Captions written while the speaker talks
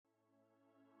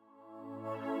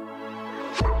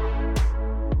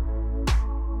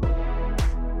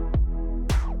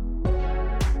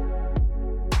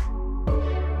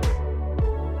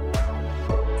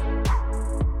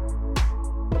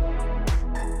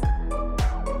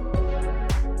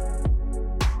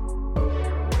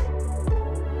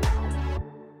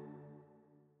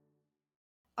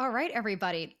All right,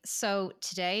 everybody. So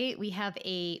today we have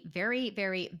a very,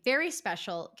 very, very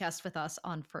special guest with us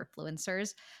on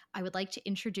Furfluencers. I would like to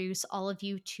introduce all of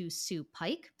you to Sue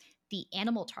Pike, the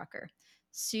animal talker.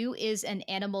 Sue is an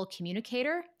animal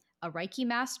communicator, a Reiki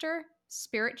master,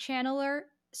 spirit channeler,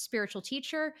 spiritual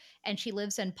teacher, and she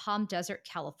lives in Palm Desert,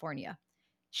 California.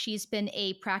 She's been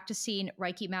a practicing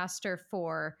Reiki master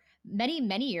for many,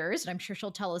 many years, and I'm sure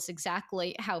she'll tell us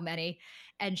exactly how many.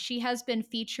 And she has been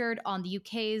featured on the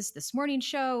UK's This Morning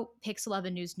Show, Pix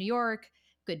 11 News New York,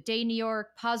 Good Day New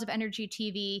York, Positive Energy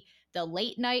TV, The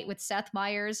Late Night with Seth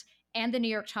Meyers, and the New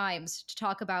York Times to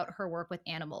talk about her work with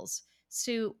animals.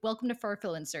 Sue, welcome to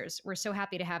Furfluencers. We're so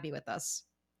happy to have you with us.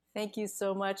 Thank you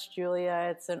so much,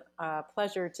 Julia. It's a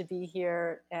pleasure to be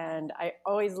here. And I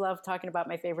always love talking about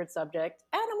my favorite subject,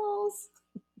 animals.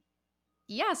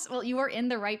 Yes, well, you are in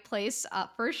the right place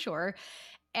for sure.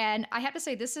 And I have to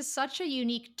say, this is such a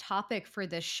unique topic for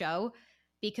this show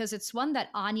because it's one that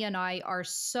Anya and I are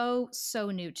so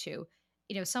new to.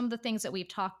 You know, some of the things that we've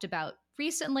talked about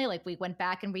recently, like we went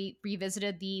back and we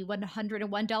revisited the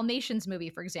 101 Dalmatians movie,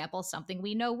 for example, something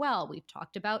we know well. We've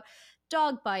talked about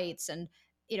dog bites and,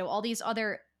 all these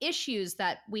other issues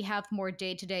that we have more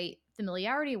day to day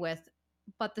familiarity with.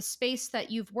 But the space that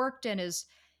you've worked in is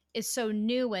so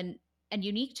new and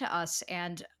unique to us.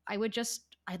 And I'd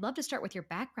love to start with your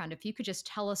background. If you could just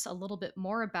tell us a little bit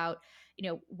more about,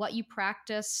 what you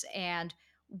practice and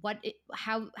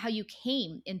how you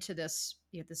came into this,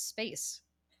 this space.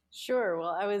 Sure.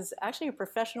 Well, I was actually a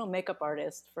professional makeup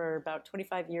artist for about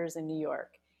 25 years in New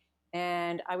York.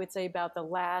 And I would say about the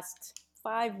last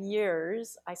 5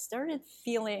 years, I started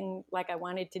feeling like I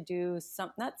wanted to do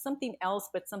not something else,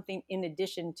 but something in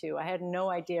addition to. I had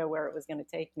no idea where it was going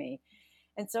to take me.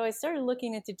 And so I started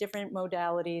looking into different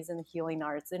modalities in the healing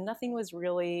arts, and nothing was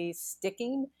really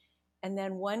sticking. And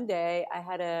then one day I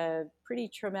had a pretty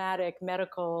traumatic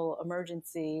medical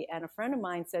emergency, and a friend of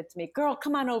mine said to me, "Girl,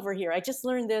 come on over here. I just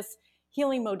learned this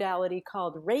healing modality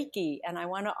called Reiki, and I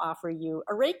want to offer you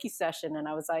a Reiki session." And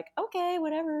I was like, "Okay,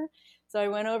 whatever." So I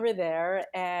went over there,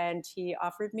 and he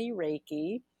offered me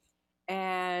Reiki.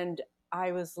 And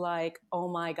I was like, "Oh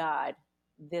my God,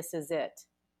 this is it.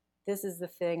 This is the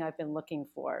thing I've been looking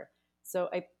for." So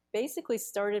I basically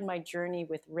started my journey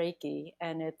with Reiki,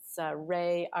 and it's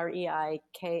Rei,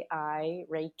 Reiki,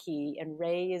 Reiki. And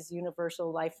Rei is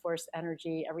universal life force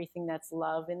energy, everything that's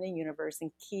love in the universe.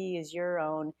 And Ki is your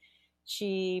own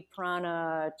chi,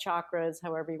 prana, chakras,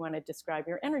 however you want to describe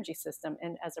your energy system.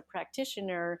 And as a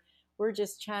practitioner, we're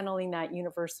just channeling that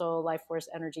universal life force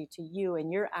energy to you,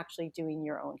 and you're actually doing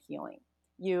your own healing,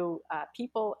 you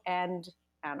people and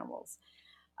animals.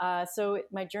 So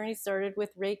my journey started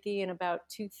with Reiki in about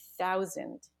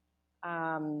 2000.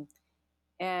 Um,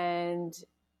 and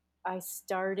I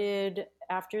started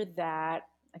after that,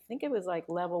 I think it was like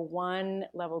level 1,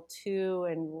 level 2.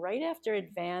 And right after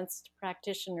advanced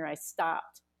practitioner, I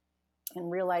stopped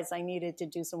and realized I needed to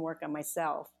do some work on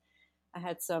myself. I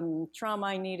had some trauma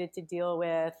I needed to deal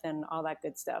with and all that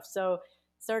good stuff. So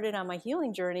started on my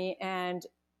healing journey, and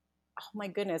oh my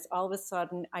goodness, all of a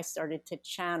sudden I started to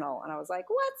channel, and I was like,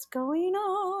 what's going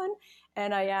on?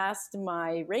 And I asked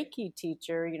my Reiki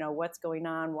teacher, what's going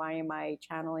on? Why am I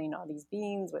channeling all these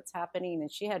beings? What's happening? And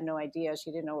she had no idea.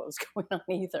 She didn't know what was going on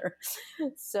either.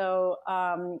 So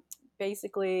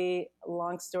basically,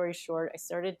 long story short, I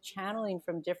started channeling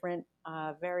from different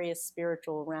various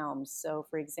spiritual realms. So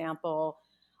for example,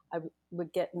 I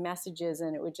would get messages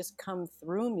and it would just come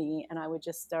through me, and I would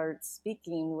just start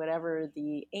speaking whatever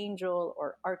the angel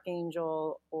or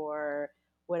archangel or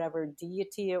whatever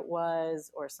deity it was,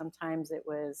 or sometimes it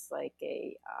was like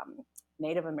a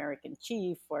Native American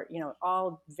chief, or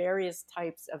all various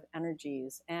types of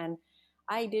energies. And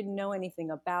I didn't know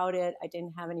anything about it. I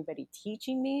didn't have anybody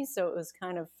teaching me, so it was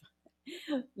kind of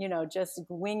just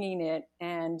winging it.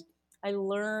 And I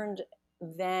learned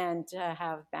then to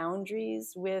have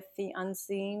boundaries with the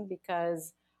unseen,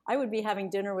 because I would be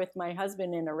having dinner with my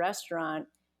husband in a restaurant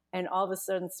and all of a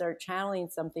sudden start channeling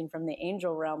something from the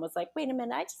angel realm. It's like, wait a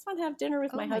minute, I just want to have dinner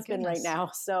with Oh my my husband right goodness.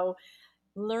 now. So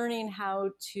learning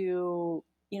how to,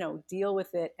 deal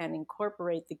with it and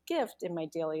incorporate the gift in my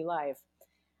daily life.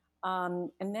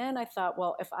 And then I thought,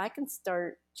 well, if I can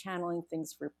start channeling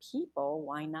things for people,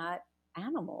 why not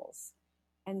animals?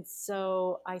 And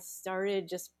so I started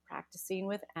just practicing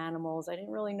with animals. I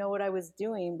didn't really know what I was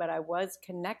doing, but I was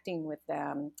connecting with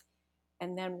them.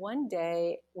 And then one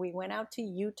day we went out to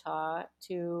Utah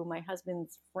to my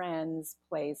husband's friend's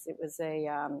place. It was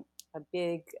a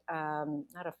big,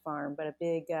 not a farm, but a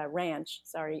big ranch,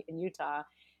 sorry, in Utah.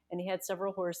 and he had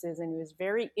several horses, and he was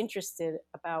very interested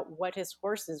about what his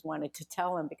horses wanted to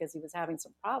tell him because he was having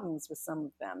some problems with some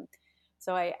of them.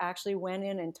 So I actually went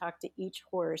in and talked to each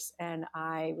horse, and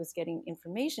I was getting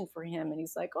information for him. And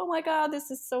he's like, "Oh my God, this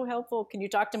is so helpful. Can you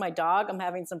talk to my dog? I'm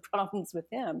having some problems with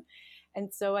him."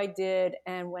 And so I did.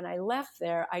 And when I left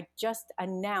there, I just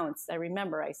announced, I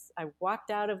remember I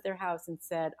walked out of their house and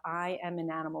said, "I am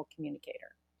an animal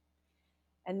communicator."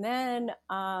 And then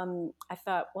I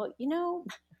thought, well,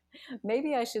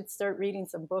 maybe I should start reading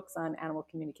some books on animal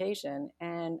communication.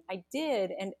 And I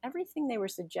did. And everything they were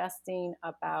suggesting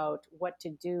about what to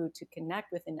do to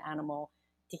connect with an animal,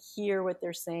 to hear what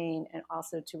they're saying, and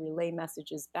also to relay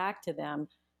messages back to them,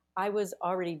 I was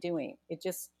already doing. It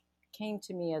just came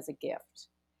to me as a gift.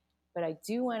 But I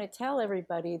do want to tell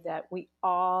everybody that we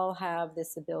all have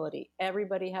this ability.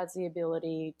 Everybody has the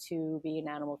ability to be an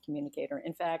animal communicator.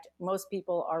 In fact, most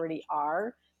people already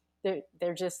are.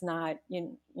 They're just not,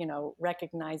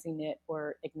 recognizing it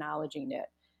or acknowledging it.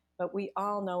 But we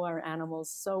all know our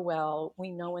animals so well.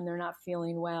 We know when they're not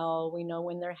feeling well. We know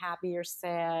when they're happy or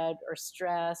sad or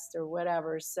stressed or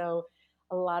whatever. So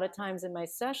a lot of times in my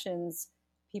sessions,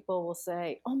 people will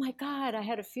say, "Oh my God, I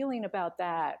had a feeling about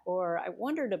that," or "I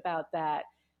wondered about that,"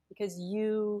 because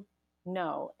you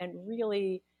know. And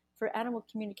really, for animal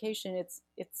communication,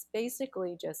 it's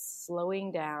basically just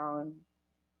slowing down,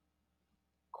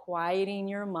 quieting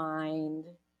your mind,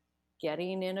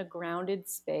 getting in a grounded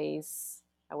space,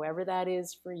 however that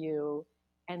is for you,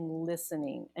 and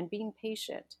listening and being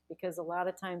patient. Because a lot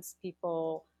of times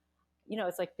people,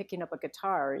 it's like picking up a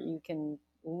guitar. You can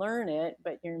learn it,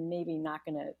 but you're maybe not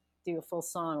going to do a full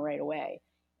song right away.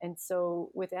 And so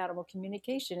with animal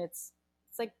communication, it's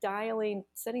like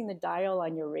setting the dial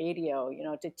on your radio,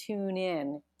 to tune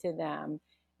in to them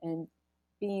and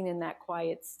being in that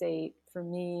quiet state. For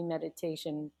me,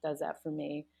 meditation does that for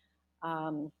me.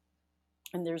 Um,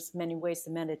 and there's many ways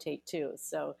to meditate too.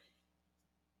 So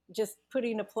just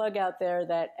putting a plug out there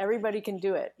that everybody can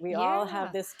do it. We all have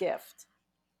Yeah. this gift.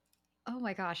 Oh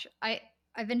my gosh.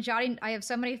 I've been jotting I have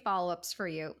so many follow-ups for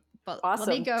you, but Awesome.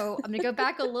 I'm going to go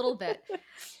back a little bit.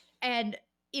 And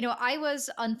I was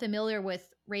unfamiliar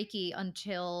with Reiki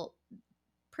until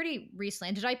pretty recently.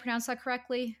 And did I pronounce that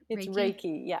correctly? It's Reiki?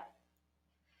 Reiki. Yeah.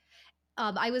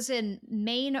 I was in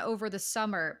Maine over the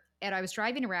summer and I was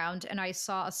driving around and I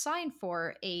saw a sign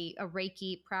for a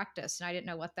Reiki practice and I didn't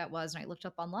know what that was. And I looked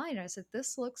up online and I said,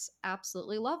 this looks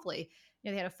absolutely lovely.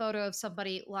 They had a photo of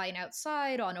somebody lying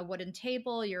outside on a wooden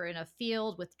table. You're in a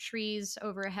field with trees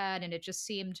overhead and it just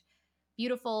seemed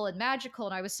beautiful and magical.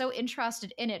 And I was so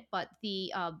interested in it, but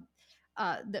uh,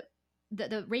 the,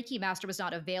 the Reiki master was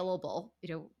not available,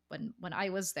 when I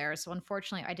was there. So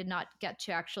unfortunately, I did not get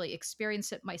to actually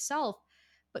experience it myself.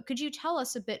 But could you tell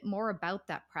us a bit more about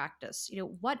that practice?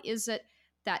 What is it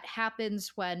that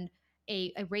happens when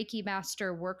a Reiki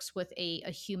master works with a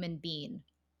human being?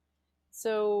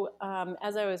 So,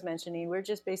 as I was mentioning, we're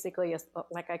just basically,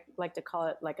 like I like to call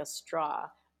it, like a straw,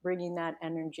 bringing that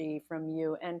energy from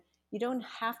you. And you don't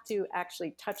have to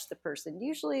actually touch the person.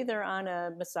 Usually they're on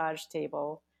a massage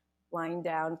table, lying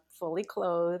down, fully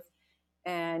clothed,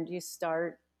 and you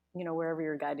start, wherever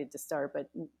you're guided to start, but,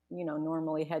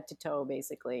 normally head to toe,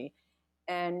 basically.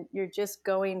 And you're just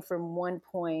going from one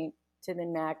point to the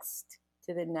next,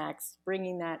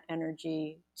 bringing that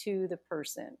energy to the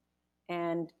person.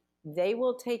 And they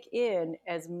will take in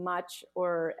as much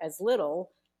or as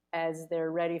little as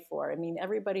they're ready for. I mean,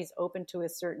 everybody's open to a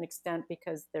certain extent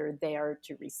because they're there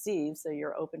to receive. So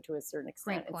you're open to a certain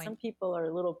extent. Great And point. some people are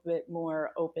a little bit more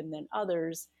open than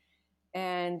others.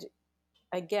 And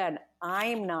again,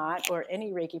 I'm not, or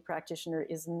any Reiki practitioner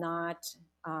is not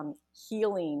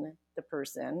healing the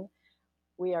person.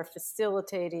 We are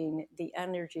facilitating the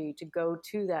energy to go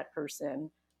to that person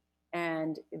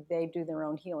and they do their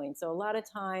own healing. So a lot of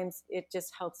times it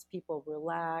just helps people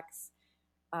relax.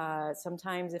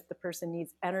 Sometimes if the person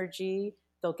needs energy,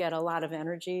 they'll get a lot of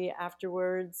energy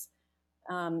afterwards.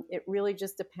 It really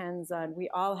just depends on, we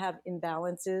all have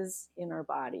imbalances in our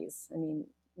bodies. I mean,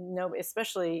 no,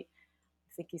 especially,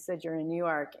 I think you said you're in New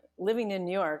York. Living in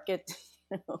New York,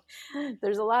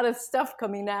 there's a lot of stuff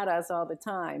coming at us all the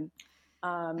time.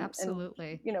 And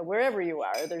Absolutely. wherever you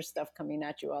are, there's stuff coming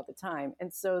at you all the time.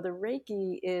 And so the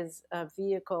Reiki is a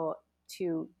vehicle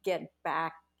to get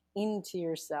back into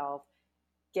yourself,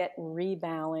 get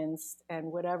rebalanced,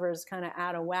 and whatever's kind of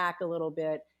out of whack a little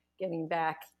bit, getting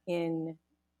back in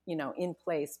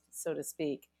place, so to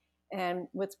speak. And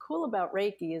what's cool about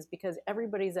Reiki is because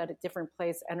everybody's at a different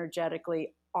place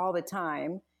energetically all the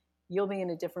time. You'll be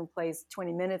in a different place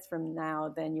 20 minutes from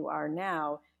now than you are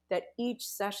now. that each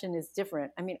session is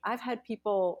different. I mean, I've had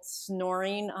people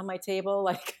snoring on my table.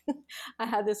 Like I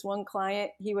had this one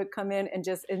client, he would come in and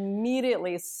just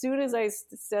immediately, as soon as I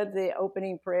said the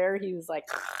opening prayer, he was like,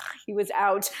 he was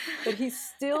out, but he's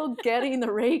still getting the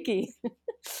Reiki,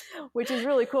 which is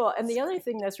really cool. And the other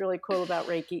thing that's really cool about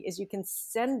Reiki is you can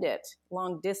send it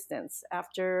long distance.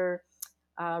 After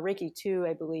Reiki 2,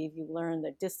 I believe, you learn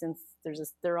the distance.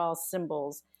 They're all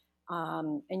symbols.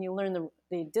 And you learn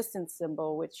the distance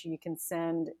symbol, which you can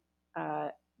send uh,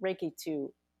 Reiki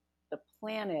to the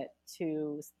planet,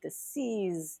 to the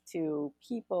seas, to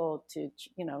people, to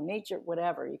nature,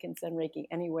 whatever. You can send Reiki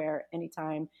anywhere,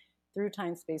 anytime, through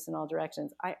time, space, in all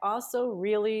directions. I also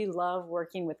really love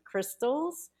working with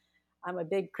crystals. I'm a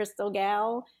big crystal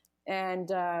gal, and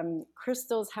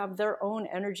crystals have their own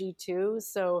energy too.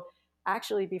 So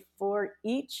actually, before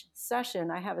each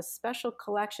session, I have a special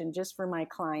collection just for my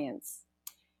clients.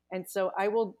 And so I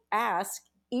will ask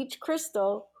each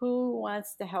crystal who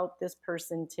wants to help this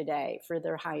person today for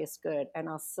their highest good. And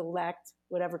I'll select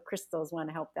whatever crystals want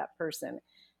to help that person.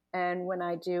 And when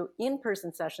I do in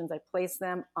person sessions, I place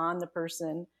them on the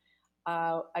person.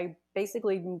 I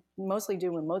basically mostly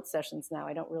do remote sessions now.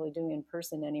 I don't really do in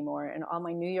person anymore. And all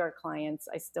my New York clients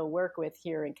I still work with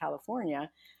here in California.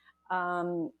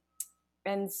 Um,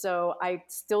 and so I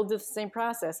still do the same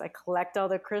process. I collect all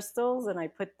the crystals and I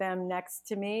put them next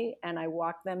to me and I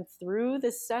walk them through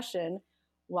this session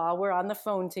while we're on the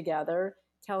phone together,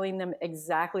 telling them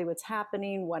exactly what's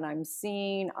happening, what I'm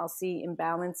seeing. I'll see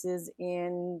imbalances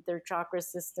in their chakra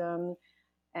system,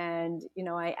 and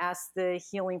I ask the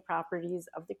healing properties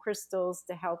of the crystals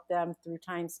to help them through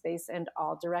time, space, and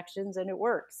all directions, and it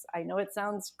works. I know it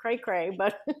sounds cray cray,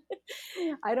 but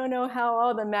I don't know how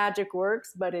all the magic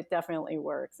works, but it definitely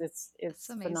works. it's That's it's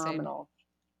amazing. phenomenal.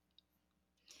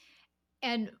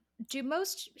 And do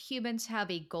most humans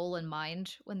have a goal in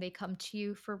mind when they come to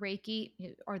you for Reiki?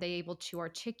 Are they able to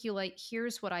articulate,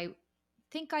 here's what I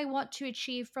think I want to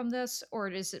achieve from this, or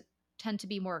does it tend to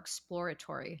be more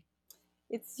exploratory?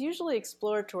 It's usually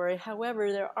exploratory.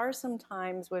 However, there are some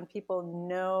times when people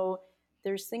know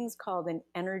there's things called an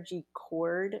energy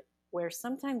cord, where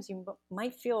sometimes you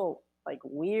might feel like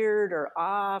weird or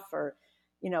off, or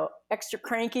extra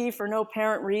cranky for no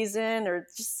apparent reason, or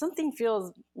just something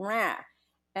feels rah.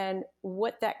 And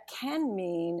what that can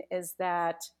mean is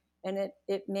that, and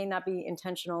it may not be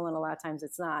intentional, and a lot of times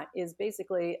it's not, is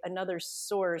basically another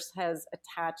source has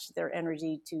attached their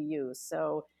energy to you.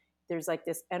 So there's like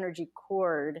this energy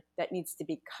cord that needs to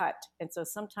be cut. And so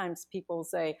sometimes people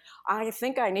say, I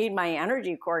think I need my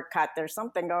energy cord cut. There's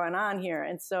something going on here.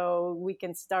 And so we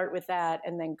can start with that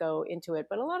and then go into it.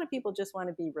 But a lot of people just want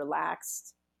to be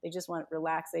relaxed. They just want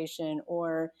relaxation.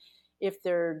 Or if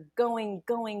they're going,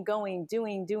 doing,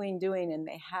 and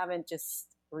they haven't just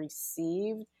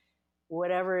received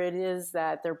whatever it is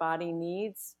that their body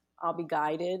needs, I'll be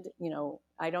guided.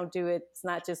 I don't do it. It's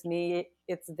not just me.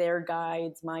 It's their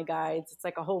guides, my guides. It's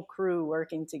like a whole crew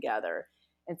working together.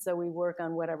 And so we work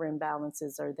on whatever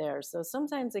imbalances are there. So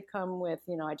sometimes they come with,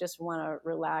 I just want to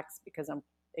relax because I'm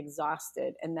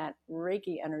exhausted. And that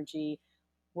Reiki energy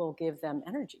will give them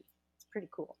energy. It's pretty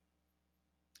cool.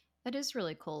 That is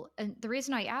really cool. And the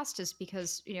reason I asked is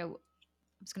because, I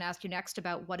was going to ask you next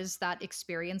about what is that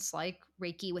experience like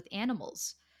Reiki with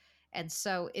animals? And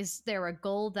so is there a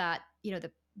goal that,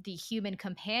 the human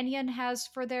companion has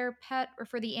for their pet or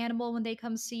for the animal when they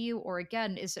come see you? Or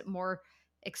again, is it more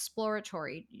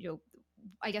exploratory?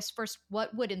 I guess first,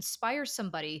 what would inspire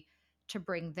somebody to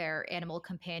bring their animal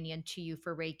companion to you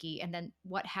for Reiki? And then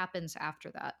what happens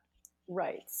after that?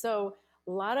 Right. So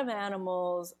a lot of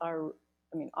animals are,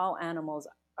 I mean, all animals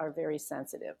are very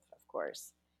sensitive, of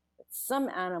course. But some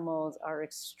animals are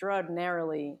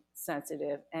extraordinarily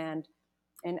sensitive, and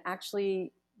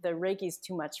actually the Reiki is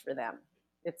too much for them.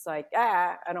 It's like,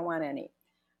 I don't want any.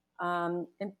 And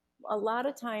a lot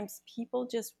of times people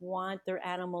just want their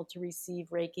animal to receive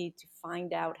Reiki to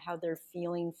find out how they're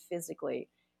feeling physically.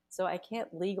 So I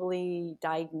can't legally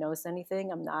diagnose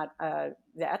anything. I'm not a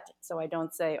vet, so I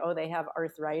don't say, oh, they have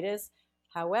arthritis.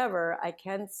 However, I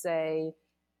can say,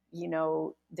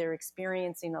 they're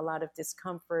experiencing a lot of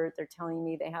discomfort. They're telling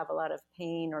me they have a lot of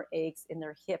pain or aches in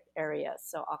their hip area.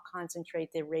 So I'll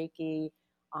concentrate the Reiki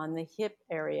on the hip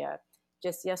area.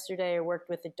 Just yesterday, I worked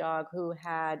with a dog who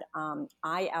had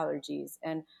eye allergies,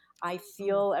 and I Ooh.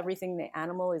 feel everything the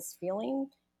animal is feeling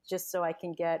just so I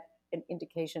can get an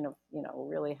indication of,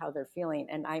 really how they're feeling.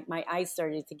 And my eyes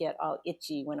started to get all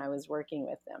itchy when I was working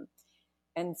with them.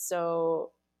 And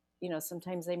so,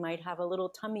 sometimes they might have a little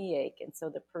tummy ache. And so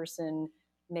the person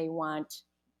may want,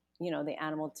 the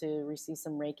animal to receive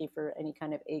some Reiki for any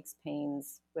kind of aches,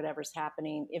 pains, whatever's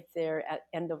happening. If they're at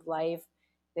end of life,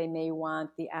 they may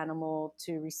want the animal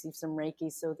to receive some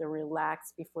Reiki so they're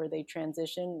relaxed before they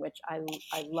transition, which I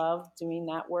love doing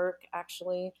that work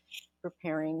actually,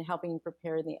 helping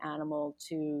prepare the animal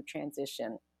to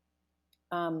transition.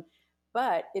 Um,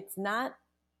 but it's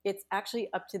actually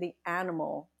up to the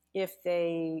animal if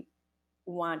they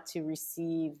want to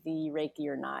receive the Reiki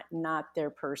or not their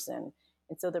person.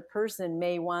 And so the person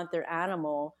may want their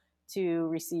animal to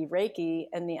receive Reiki,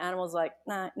 and the animal's like,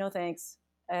 nah, no thanks.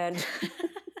 And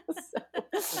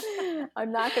so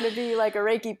I'm not going to be like a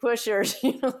Reiki pusher,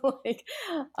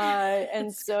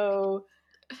 and so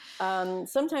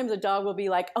sometimes a dog will be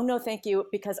like, oh, no, thank you,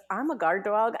 because I'm a guard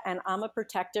dog and I'm a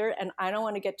protector and I don't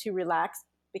want to get too relaxed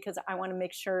because I want to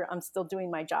make sure I'm still doing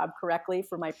my job correctly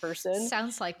for my person.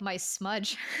 Sounds like my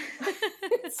smudge.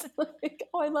 It's like,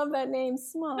 oh, I love that name,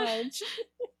 Smudge.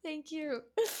 Thank you.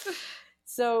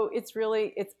 So it's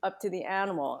up to the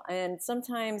animal. And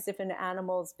sometimes if an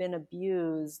animal's been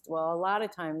abused, well, a lot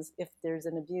of times if there's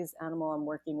an abused animal I'm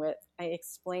working with, I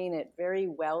explain it very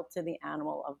well to the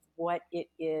animal of what it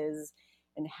is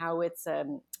and how it's a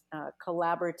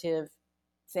collaborative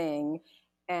thing.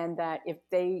 And that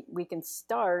we can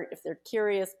start, if they're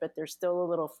curious but they're still a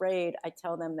little afraid, I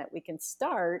tell them that we can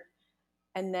start,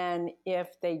 and then if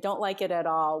they don't like it at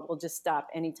all, we'll just stop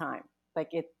anytime.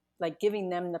 Like giving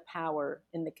them the power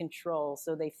and the control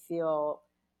so they feel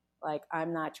like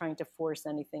I'm not trying to force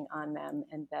anything on them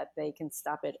and that they can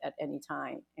stop it at any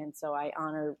time. And so I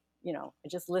honor, I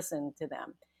just listen to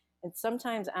them. And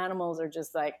sometimes animals are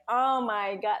just like, oh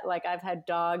my God, like I've had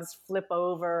dogs flip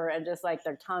over and just like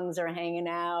their tongues are hanging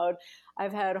out.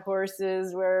 I've had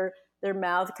horses where their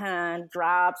mouth kind of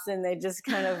drops and they just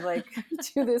kind of like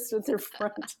do this with their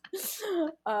front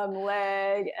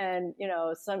leg. And,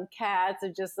 some cats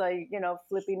are just like,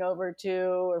 flipping over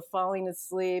too or falling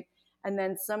asleep. And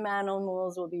then some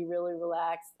animals will be really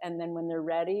relaxed. And then when they're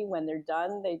ready, when they're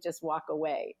done, they just walk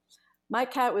away. My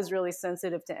cat was really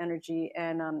sensitive to energy.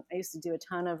 And I used to do a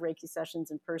ton of Reiki sessions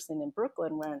in person in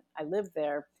Brooklyn when I lived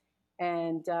there.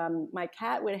 And my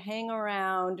cat would hang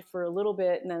around for a little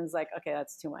bit and then it's like, okay,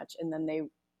 that's too much. And then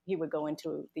he would go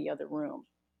into the other room.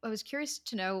 I was curious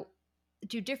to know,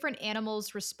 do different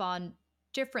animals respond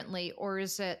differently, or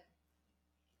is it,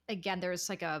 again, there's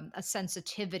like a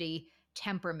sensitivity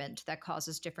temperament that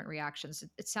causes different reactions?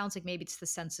 It sounds like maybe it's the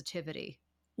sensitivity.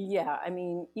 Yeah, I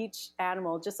mean, each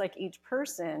animal, just like each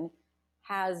person,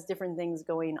 has different things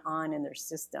going on in their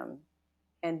system.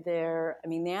 And the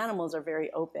animals are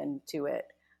very open to it.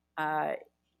 Uh,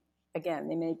 Again,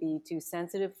 they may be too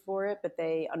sensitive for it, but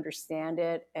they understand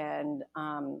it, and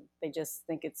they just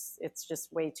think it's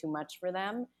just way too much for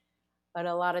them. But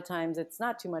a lot of times, it's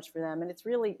not too much for them, and it's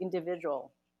really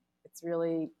individual. It's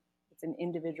an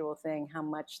individual thing how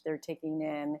much they're taking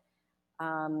in.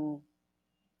 Um,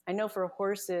 I know for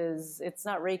horses, it's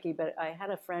not Reiki, but I had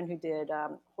a friend who did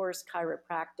horse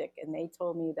chiropractic, and they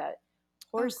told me that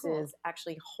Oh, cool. horses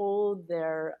actually hold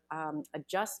their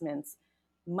adjustments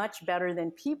much better than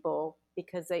people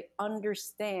because they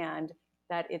understand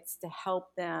that it's to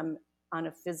help them on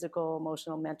a physical,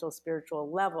 emotional, mental,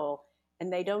 spiritual level.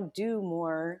 And they don't do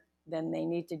more than they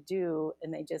need to do,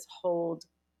 and they just hold.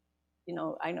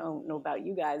 I don't know about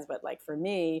you guys, but like for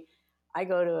me, I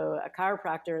go to a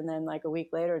chiropractor and then like a week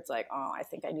later, it's like, oh, I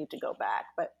think I need to go back.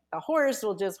 But a horse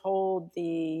will just hold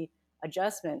the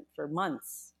adjustment for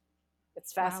months.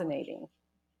 It's Wow. fascinating.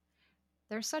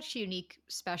 They're such unique,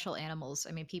 special animals.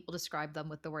 I mean, people describe them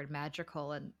with the word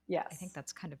magical, and I think Yes,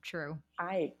 that's kind of true.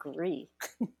 I agree.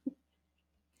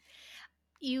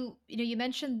 You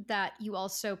mentioned that you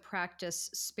also practice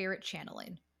spirit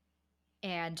channeling.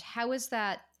 And how is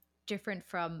that different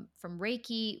from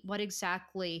Reiki? What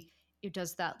exactly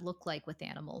does that look like with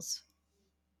animals?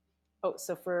 Oh,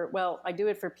 well, I do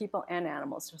it for people and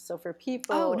animals. So for Oh,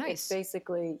 people, it's nice.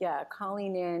 basically, yeah,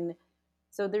 calling in.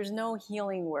 So there's no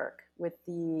healing work with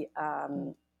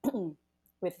Mm.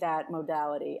 with that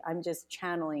modality. I'm just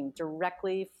channeling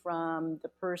directly from the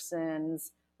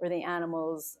person's or the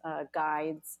animal's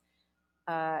guides,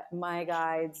 my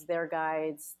guides, their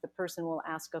guides. The person will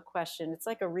ask a question. It's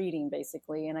like a reading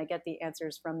basically, and I get the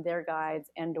answers from their guides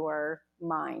and/or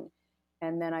mine,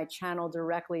 and then I channel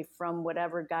directly from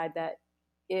whatever guide that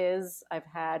is. I've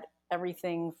had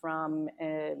everything from,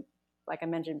 like I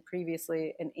mentioned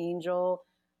previously, an angel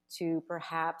to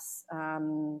perhaps a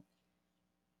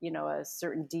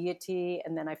certain deity,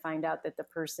 and then I find out that the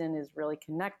person is really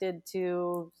connected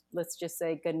to, let's just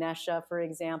say, Ganesha, for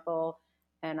example,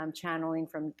 and I'm channeling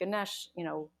from Ganesh,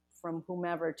 from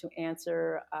whomever to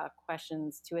answer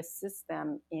questions to assist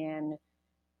them in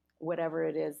whatever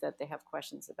it is that they have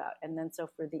questions about. And then so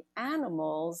for the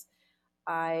animals,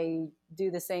 I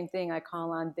do the same thing. I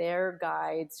call on their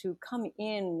guides who come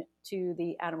in to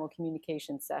the animal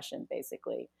communication session,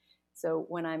 basically. So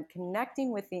when I'm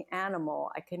connecting with the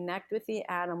animal, I connect with the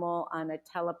animal on a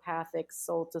telepathic,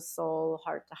 soul to soul,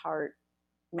 heart to heart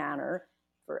manner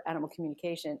for animal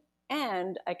communication.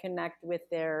 And I connect with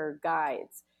their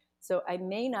guides. So I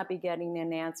may not be getting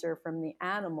an answer from the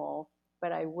animal,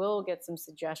 but I will get some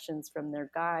suggestions from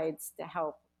their guides to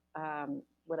help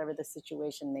whatever the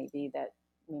situation may be that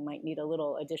we might need a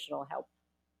little additional help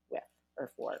with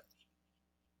or for.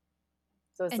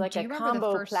 So it's And like do a you remember the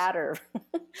combo first platter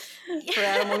Yeah, for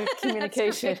animal that's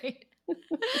communication. great.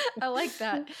 I like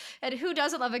that. And who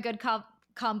doesn't love a good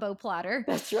combo platter,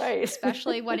 That's right.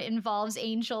 especially when it involves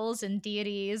angels and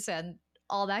deities and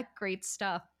all that great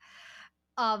stuff.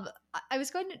 I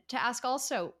was going to ask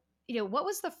also, what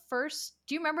was the first,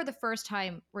 do you remember the first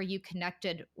time where you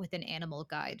connected with an animal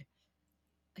guide?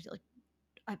 Like,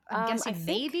 I'm I guessing think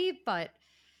maybe, but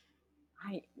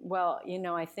I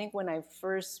think when I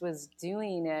first was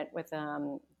doing it with, I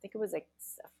think it was a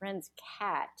friend's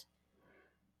cat.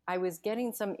 I was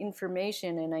getting some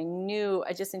information, and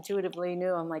I just intuitively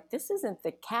knew. I'm like, this isn't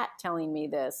the cat telling me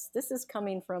this. This is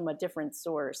coming from a different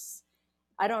source.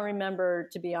 I don't remember,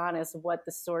 to be honest, what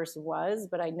the source was,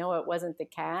 but I know it wasn't the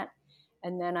cat.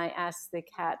 And then I asked the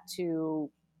cat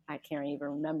I can't even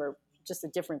remember, just a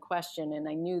different question. And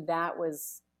I knew that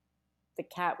was the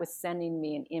cat was sending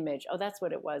me an image. Oh, that's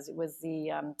what it was. It was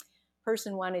the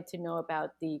person wanted to know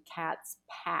about the cat's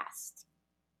past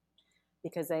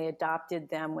because they adopted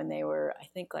them when they were, I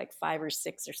think, like 5 or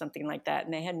 6 or something like that.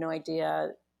 And they had no idea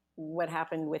what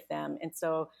happened with them. And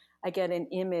so I get an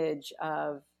image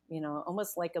of,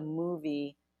 almost like a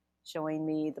movie showing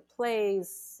me the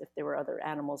place, if there were other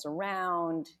animals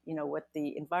around, what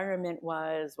the environment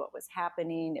was, what was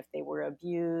happening, if they were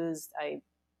abused. I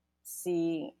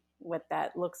see what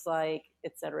that looks like,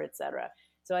 et cetera, et cetera.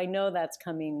 So I know that's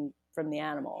coming from the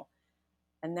animal.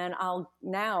 And then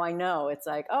now I know it's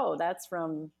like, oh, that's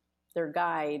from their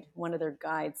guide, one of their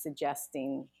guides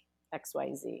suggesting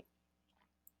XYZ.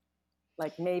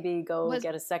 Like maybe go was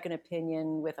get a second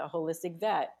opinion with a holistic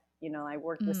vet. I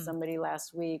worked with mm, somebody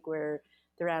last week where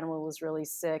their animal was really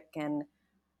sick, and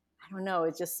I don't know,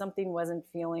 it's just something wasn't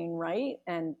feeling right.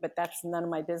 But that's none of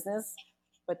my business.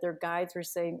 But their guides were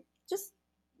saying, just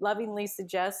lovingly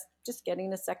suggest just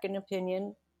getting a second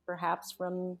opinion, perhaps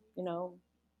from,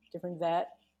 different vet.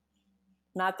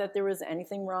 Not that there was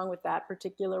anything wrong with that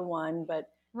particular one, but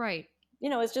right.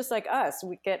 it's just like us.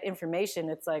 We get information.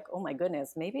 It's like, oh my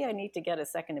goodness, maybe I need to get a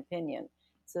second opinion.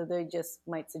 So they just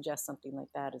might suggest something like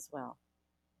that as well.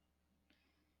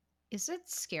 Is it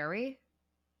scary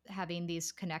having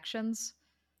these connections?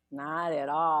 Not at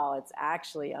all. It's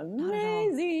actually Not at all.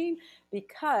 amazing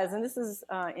because, and this is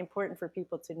important for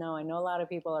people to know, I know a lot of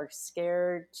people are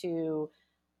scared to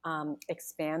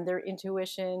expand their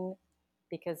intuition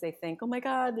because they think, oh my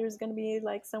God, there's going to be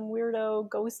like some weirdo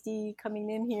ghosty coming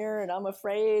in here and I'm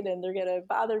afraid and they're going to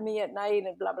bother me at night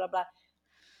and blah, blah, blah.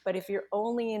 But if you're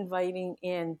only inviting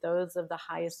in those of the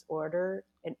highest order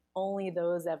and only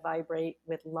those that vibrate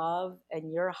with love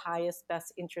and your highest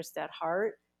best interest at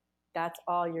heart, that's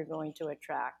all you're going to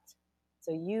attract.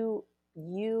 So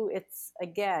it's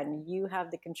again, you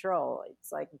have the control.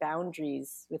 It's like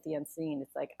boundaries with the unseen.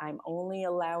 It's like I'm only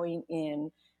allowing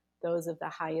in those of the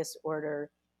highest order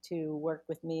to work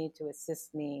with me, to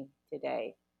assist me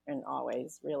today and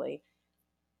always, really.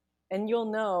 And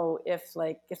you'll know if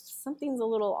something's a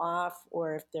little off,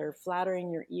 or if they're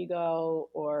flattering your ego,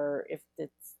 or if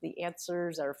it's the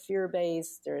answers are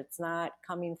fear-based, or it's not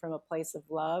coming from a place of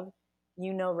love.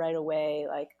 Right away,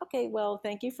 like, okay, well,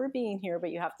 thank you for being here,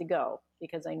 but you have to go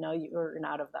because I know you're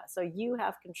not of that. So you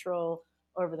have control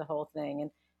over the whole thing. And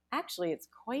actually, it's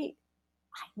quite,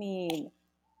 I mean,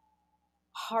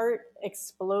 heart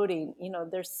exploding.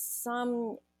 There's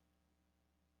some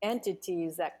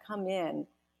entities that come in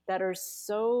that are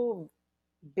so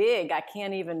big, I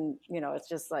can't even, it's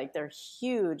just like they're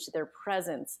huge, their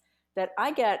presence, that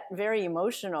I get very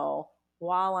emotional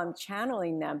while I'm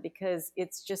channeling them because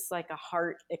it's just like a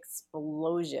heart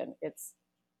explosion. It's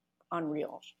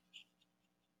unreal.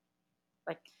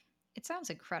 Like, It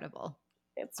sounds incredible.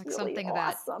 it's Like really something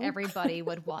that awesome. everybody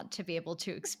would want to be able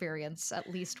to experience at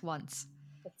least once.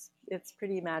 It's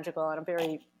pretty magical, and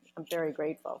I'm very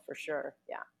grateful for sure.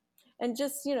 Yeah. And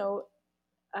just,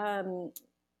 um,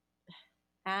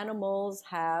 animals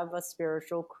have a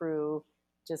spiritual crew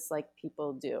just like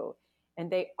people do. And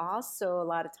they also a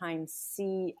lot of times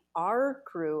see our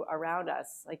crew around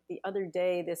us. Like the other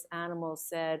day, this animal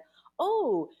said,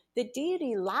 "Oh, the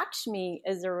deity Lakshmi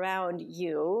is around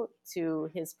you," to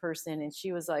his person. And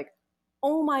she was like,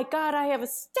 "Oh my God, I have a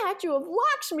statue of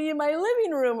Lakshmi in my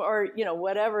living room," or,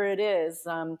 whatever it is.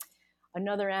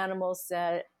 Another animal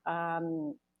said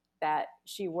that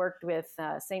she worked with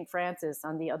St. Francis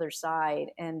on the other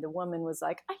side. And the woman was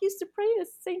like, "I used to pray to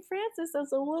St. Francis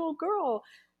as a little girl."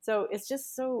 So it's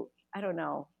just so, I don't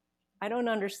know. I don't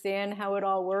understand how it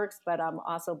all works, but I'm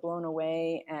also blown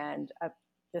away and I'm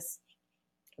just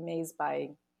amazed by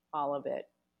all of it.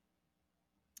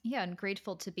 Yeah, and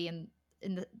grateful to be in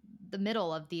the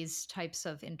middle of these types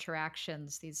of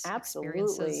interactions, these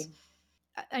experiences. Absolutely.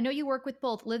 I know you work with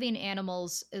both living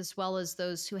animals as well as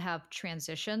those who have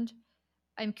transitioned.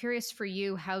 I'm curious for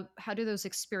you, how do those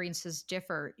experiences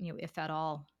differ, if at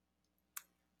all?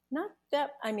 Not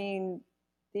that, I mean,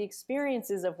 the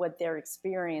experiences of what their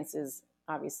experiences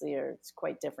obviously are, it's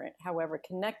quite different. However,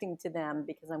 connecting to them,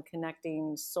 because I'm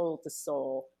connecting soul to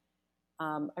soul,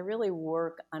 I really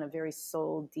work on a very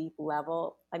soul deep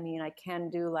level. I mean, I can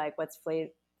do like what's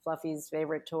Fluffy's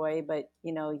favorite toy, but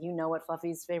what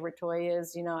Fluffy's favorite toy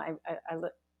is.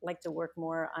 Like to work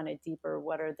more on a deeper.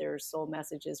 What are their soul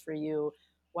messages for you?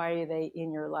 Why are they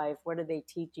in your life? What are they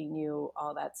teaching you?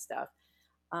 All that stuff.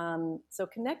 So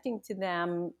connecting to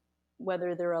them,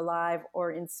 whether they're alive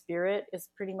or in spirit, is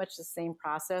pretty much the same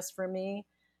process for me.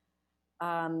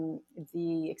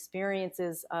 The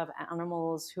experiences of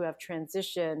animals who have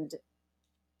transitioned,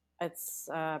 it's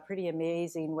pretty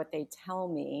amazing what they tell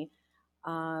me.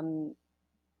 Um,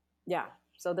 yeah,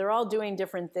 so they're all doing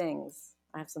different things.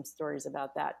 I have some stories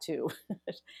about that too.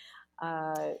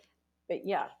 uh, but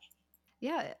yeah,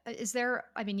 Yeah, is there,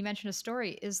 I mean, you mentioned a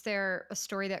story. Is there a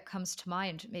story that comes to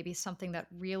mind, maybe something that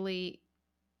really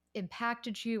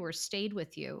impacted you or stayed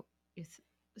with you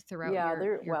throughout yeah,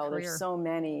 your well, there's career? so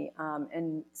many,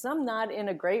 and some not in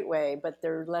a great way, but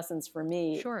they're lessons for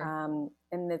me, Sure.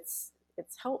 and it's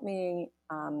helped me.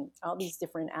 All these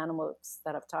different animals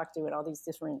that I've talked to in all these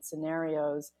different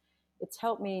scenarios, it's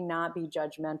helped me not be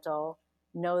judgmental,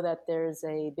 know that there's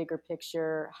a bigger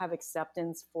picture, have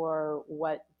acceptance for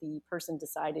what the person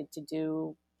decided to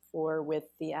do for with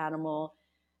the animal,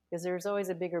 because there's always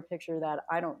a bigger picture that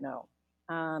I don't know.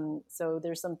 So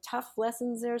there's some tough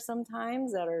lessons there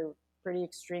sometimes that are pretty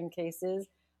extreme cases,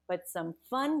 but some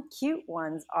fun, cute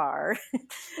ones are.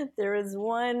 There is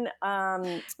one,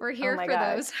 We're oh here my for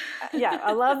God. those. Yeah,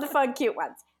 I love the fun, cute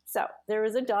ones. So there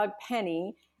was a dog,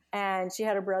 Penny, and she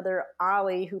had a brother,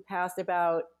 Ollie, who passed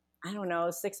about, I don't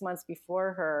know, 6 months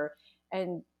before her.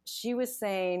 And she was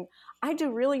saying, "I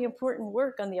do really important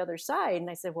work on the other side." And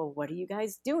I said, "Well, what are you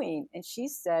guys doing?" And she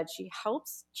said she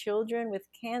helps children with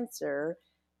cancer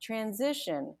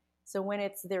transition. So when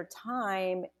it's their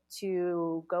time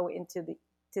to go into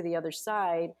the other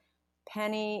side,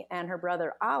 Penny and her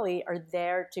brother Ollie are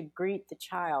there to greet the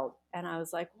child. And I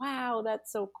was like, "Wow,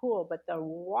 that's so cool." But the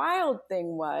wild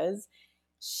thing was,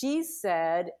 she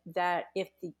said that if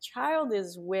the child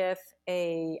is with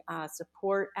a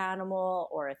support animal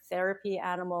or a therapy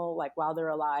animal, like while they're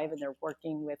alive and they're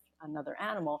working with another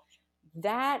animal,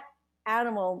 that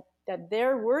animal that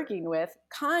they're working with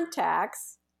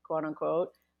contacts, quote unquote,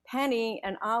 Penny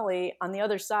and Ollie on the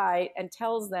other side and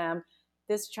tells them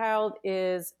this child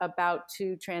is about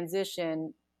to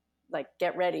transition, like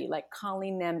get ready, like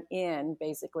calling them in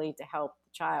basically to help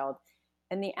the child.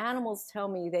 And the animals tell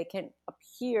me they can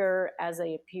appear as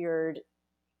they appeared,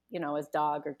 as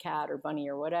dog or cat or bunny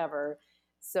or whatever.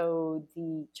 So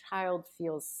the child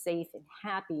feels safe and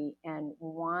happy and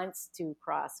wants to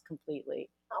cross completely.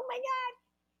 Oh my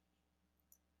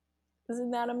God,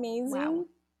 isn't that Wow. amazing?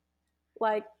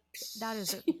 Like, That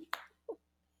is a,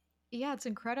 yeah, it's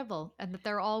incredible. And that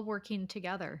they're all working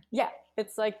together. yeah,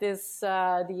 it's like this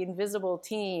the invisible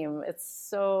team. It's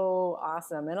so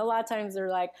awesome. And a lot of times they're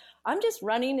like, "I'm just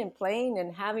running and playing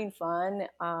and having fun."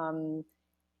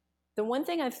 The one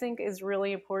thing I think is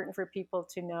really important for people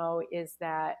to know is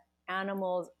that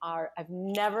animals are, I've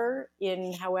never,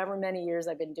 in however many years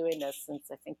I've been doing this,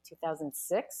 since I think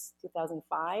 2006,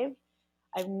 2005,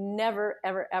 I've never,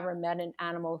 ever, ever met an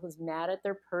animal who's mad at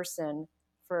their person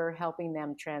for helping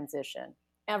them transition,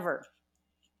 ever.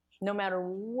 No matter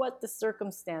what the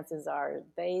circumstances are,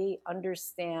 they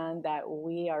understand that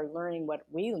we are learning what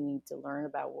we need to learn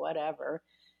about whatever.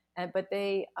 But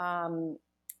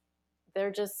they're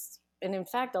just, and in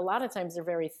fact, a lot of times they're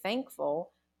very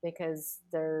thankful because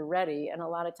they're ready. And a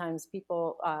lot of times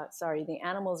the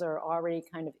animals are already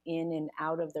kind of in and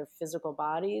out of their physical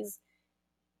bodies.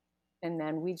 And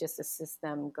then we just assist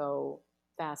them go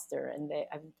faster. And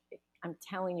I'm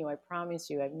telling you, I promise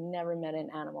you, I've never met an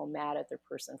animal mad at their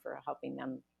person for helping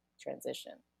them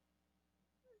transition.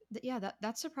 Yeah,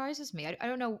 that surprises me. I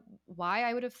don't know why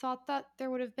I would have thought that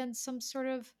there would have been some sort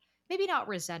of, maybe not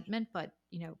resentment, but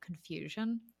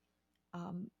confusion.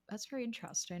 That's very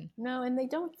interesting. No, and they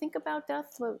don't think about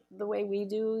death the way we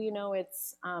do.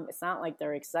 It's not like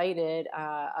they're excited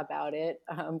about it,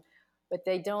 but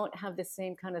they don't have the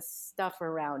same kind of stuff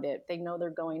around it. They know they're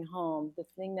going home. The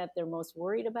thing that they're most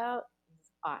worried about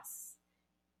is us.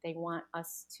 They want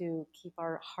us to keep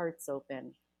our hearts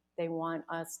open. They want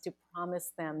us to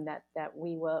promise them that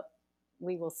we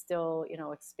will still,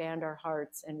 expand our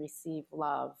hearts and receive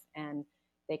love. And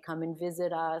they come and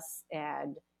visit us,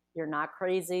 and you're not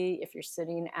crazy if you're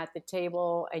sitting at the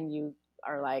table and you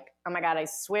are like, "Oh my God, I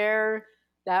swear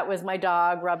that was my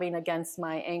dog rubbing against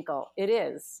my ankle." It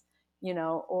is,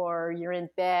 or you're in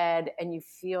bed and you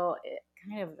feel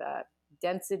kind of a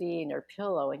density in your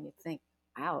pillow and you think,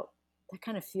 "Wow, that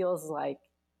kind of feels like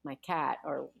my cat,"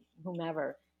 or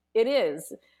whomever it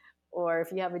is. Or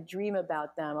if you have a dream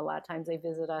about them, a lot of times they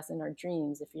visit us in our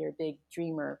dreams if you're a big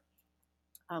dreamer.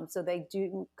 So they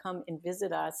do come and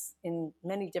visit us in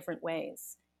many different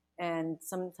ways. And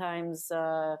sometimes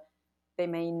they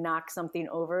may knock something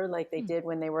over like they Hmm. did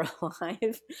when they were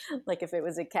alive. Like if it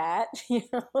was a cat,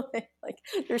 like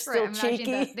they're Right, still I'm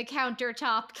imagining the cheeky. the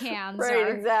countertop cans Right,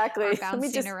 are exactly. Let me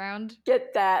bouncing just around.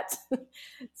 get that.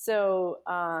 So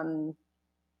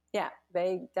yeah,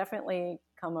 they definitely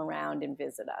come around and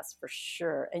visit us for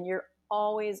sure. And you're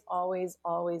always, always,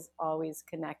 always, always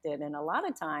connected. And a lot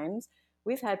of times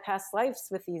we've had past lives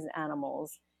with these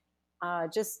animals.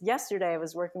 Just yesterday, I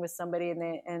was working with somebody,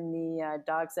 and the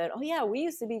dog said, "Oh yeah, we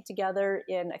used to be together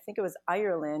in, I think it was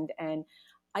Ireland, and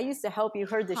I used to help you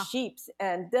herd the Huh. sheeps."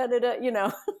 And da da da,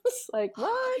 it's like Oh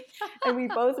what? my And we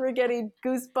God. both were getting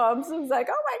goosebumps. It was like,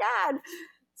 oh my God.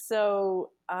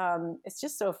 So it's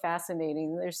just so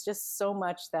fascinating. There's just so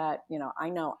much that I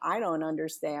know I don't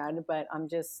understand, but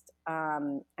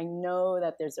I know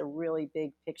that there's a really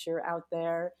big picture out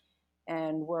there,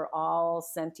 and we're all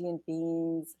sentient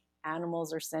beings.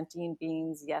 Animals are sentient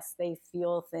beings. Yes, they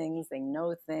feel things, they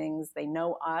know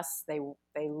us, they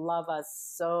love us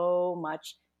so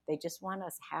much. They just want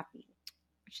us happy.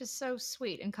 Which is so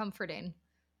sweet and comforting.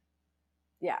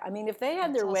 Yeah, I mean, if they had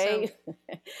It's their also, way,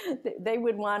 they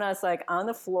would want us like on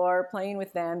the floor playing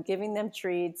with them, giving them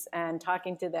treats and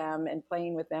talking to them and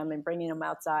playing with them and bringing them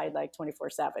outside like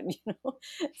 24/7.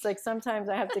 It's like sometimes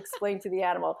I have to explain to the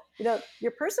animal,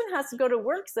 your person has to go to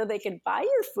work so they can buy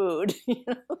your food.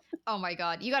 oh my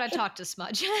God, you got to talk to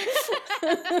Smudge.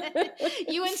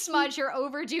 You and Smudge are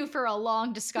overdue for a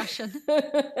long discussion.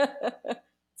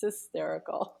 It's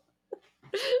hysterical.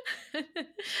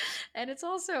 And it's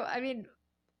also, I mean,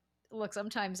 look,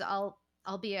 sometimes I'll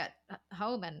be at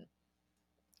home, and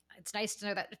it's nice to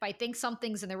know that if I think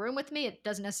something's in the room with me, it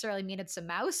doesn't necessarily mean it's a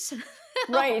mouse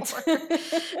Right. or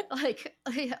like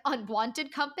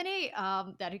unwanted company.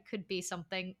 That it could be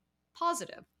something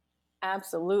positive.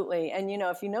 Absolutely. And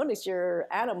if you notice your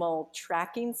animal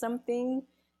tracking something,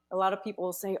 a lot of people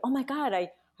will say, "Oh my God,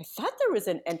 I thought there was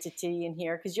an entity in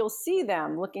here," because you'll see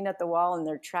them looking at the wall and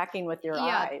they're tracking with your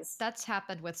Yeah, eyes. that's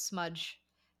happened with Smudge.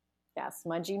 Yeah,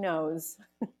 Smudgy knows.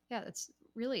 Yeah, that's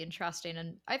really interesting.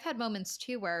 And I've had moments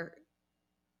too where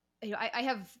I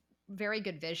have very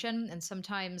good vision, and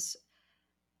sometimes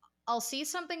I'll see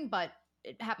something, but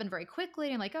it happened very quickly.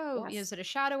 And I'm like, oh, Yes. is it a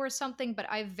shadow or something? But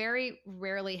I've very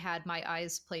rarely had my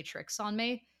eyes play tricks on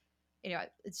me.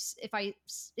 It's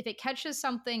if it catches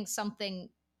something, something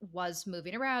was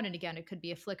moving around, and again, it could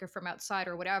be a flicker from outside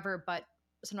or whatever. But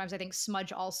sometimes I think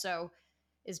Smudge also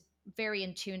is very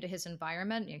in tune to his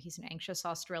environment. He's an anxious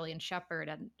Australian Shepherd,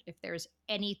 and if there's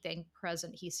anything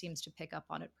present, he seems to pick up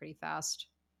on it pretty fast.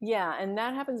 Yeah, and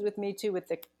that happens with me too.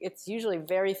 It's usually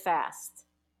very fast.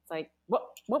 It's like,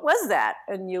 what was that?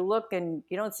 And you look and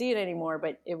you don't see it anymore,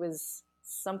 but it was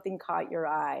something caught your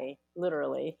eye,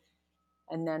 literally,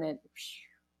 and then it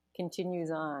continues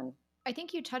on. I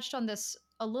think you touched on this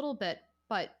a little bit,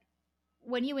 but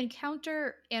when you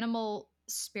encounter animal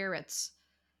spirits,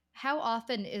 how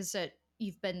often is it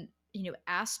you've been,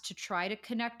 asked to try to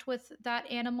connect with that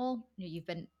animal? You've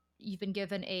been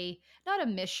given a, not a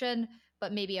mission,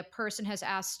 but maybe a person has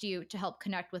asked you to help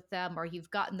connect with them, or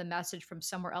you've gotten the message from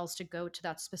somewhere else to go to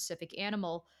that specific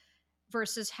animal,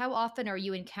 versus how often are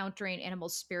you encountering animal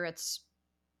spirits,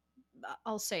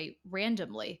 I'll say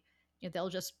randomly. They'll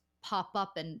just pop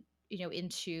up and,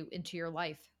 into your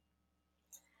life.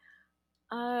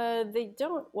 They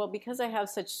don't. Well, because I have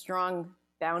such strong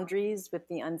boundaries with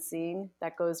the unseen,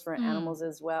 that goes for Mm. animals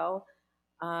as well.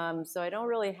 So I don't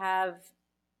really have.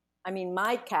 I mean,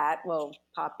 my cat will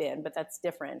pop in, but that's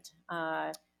different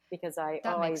because I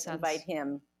That makes always invite sense.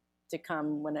 him to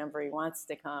come whenever he wants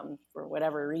to come for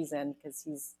whatever reason because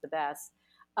he's the best.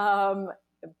 Um,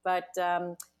 but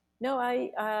no,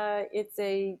 I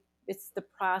it's the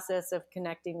process of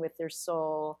connecting with their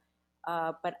soul.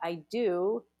 But I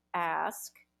do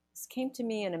ask. This came to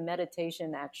me in a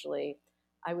meditation actually.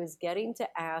 I was getting to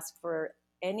ask for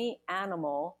any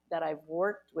animal that I've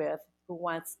worked with who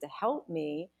wants to help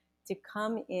me to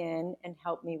come in and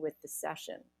help me with the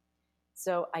session.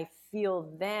 So I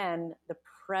feel then the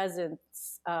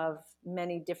presence of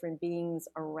many different beings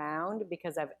around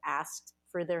because I've asked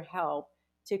for their help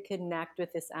to connect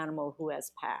with this animal who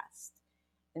has passed.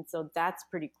 And so that's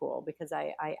pretty cool because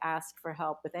I ask for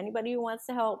help with anybody who wants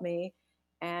to help me,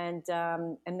 and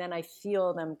then I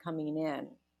feel them coming in.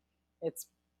 It's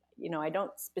I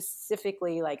don't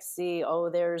specifically like see, oh,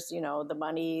 there's the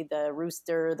bunny, the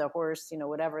rooster, the horse,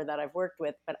 whatever that I've worked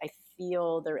with, but I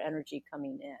feel their energy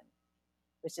coming in,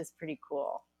 which is pretty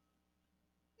cool.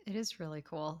 It is really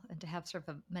cool. And to have sort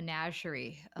of a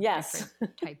menagerie of Yes. different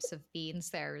types of beans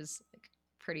there is like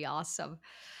pretty awesome.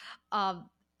 Um,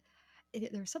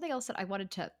 there's something else that I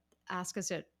wanted to ask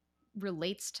as it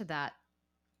relates to that.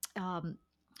 Um,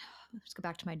 let's go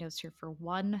back to my notes here for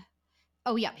one.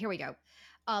 Oh, yeah, here we go.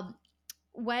 Um,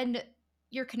 when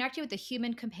you're connecting with the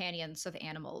human companions of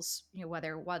animals,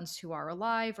 whether ones who are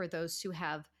alive or those who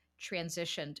have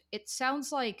transitioned, it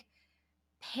sounds like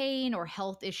pain or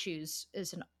health issues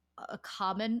is a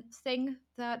common thing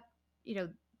that you know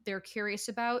they're curious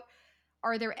about.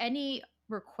 Are there any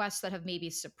requests that have maybe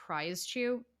surprised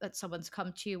you that someone's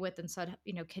come to you with and said,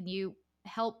 can you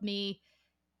help me,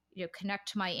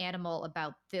 connect to my animal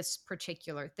about this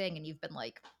particular thing? And you've been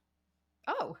like,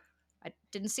 oh, I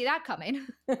didn't see that coming.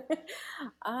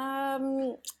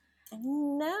 um,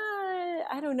 no,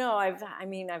 I don't know. I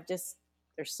mean, I've just,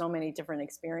 there's so many different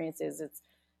experiences. It's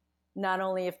not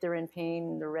only if they're in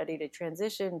pain, they're ready to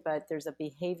transition, but there's a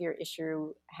behavior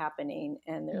issue happening,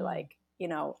 and they're Mm, like,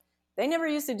 they never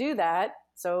used to do that.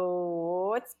 So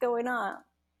what's going on?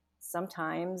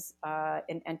 Sometimes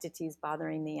an entity's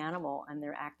bothering the animal and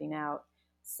they're acting out.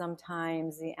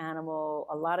 Sometimes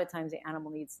a lot of times, the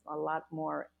animal needs a lot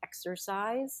more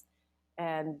exercise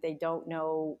and they don't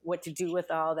know what to do with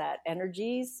all that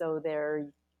energy. So they're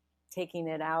taking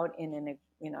it out in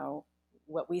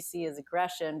what we see as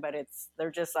aggression, but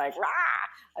they're just like,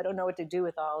 rah, I don't know what to do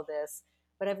with all this.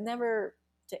 But I've never,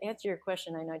 to answer your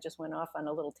question, I know I just went off on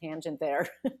a little tangent there.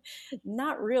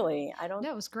 Not really. I don't,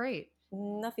 no, it was great.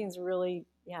 nothing's really,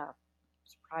 yeah,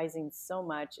 surprising so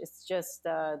much. It's just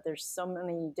there's so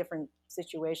many different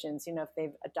situations. If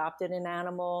they've adopted an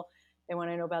animal, they want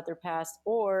to know about their past,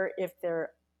 or if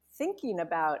they're thinking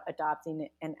about adopting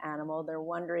an animal, they're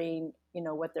wondering,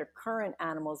 what their current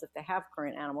animals, if they have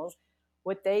current animals,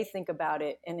 what they think about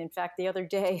it. And in fact, the other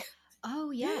day,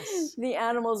 Oh, yes. the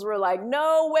animals were like,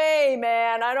 "No way,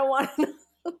 man! I don't want to know."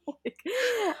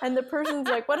 And the person's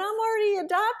like, "But I'm already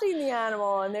adopting the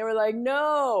animal," and they were like,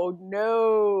 "No,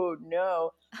 no,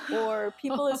 no." Or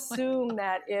people Oh my assume god.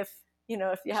 that if you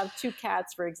have two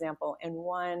cats, for example, and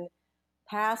one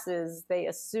passes, they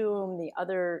assume the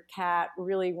other cat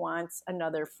really wants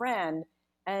another friend.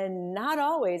 And not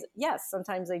always, yes,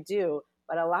 sometimes they do,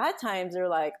 but a lot of times they're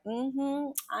like,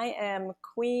 I am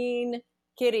Queen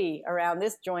Kitty around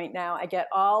this joint now. I get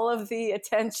all of the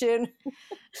attention.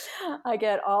 I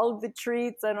get all of the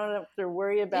treats. I don't have to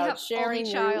worry about Yep, only sharing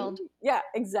your. child. Yeah,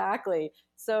 exactly.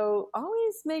 So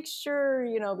always make sure,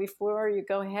 before you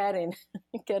go ahead and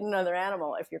get another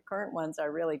animal, if your current ones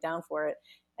are really down for it.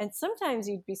 And sometimes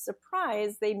you'd be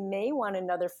surprised, they may want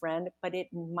another friend, but it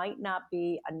might not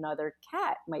be another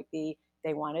cat. It might be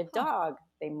they want a Huh. dog.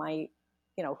 They might,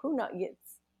 who knows?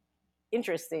 It's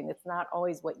interesting. It's not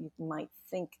always what you might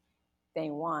think they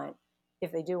want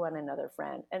if they do want another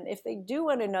friend. And if they do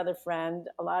want another friend,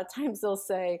 a lot of times they'll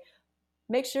say,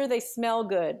 make sure they smell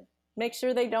good. Make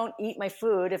sure they don't eat my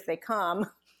food if they come.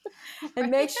 And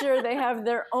Right. make sure they have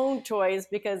their own toys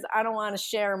because I don't want to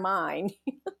share mine.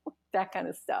 That kind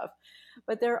of stuff.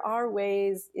 But there are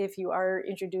ways, if you are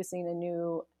introducing a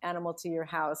new animal to your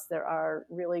house, there are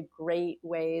really great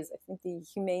ways. I think the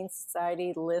Humane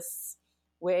Society lists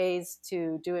ways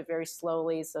to do it very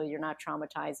slowly so you're not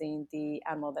traumatizing the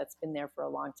animal that's been there for a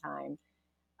long time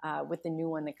with the new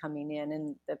one that coming in.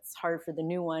 And that's hard for the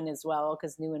new one as well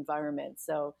because new environment.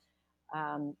 So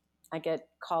um, I get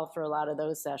called for a lot of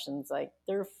those sessions. Like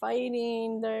they're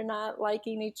fighting, they're not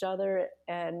liking each other.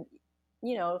 And,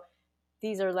 you know,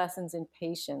 these are lessons in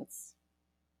patience.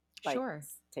 Like Sure.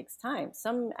 takes time.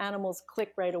 Some animals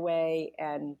click right away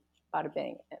and bada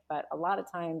bing. But a lot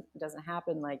of times it doesn't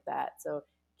happen like that. So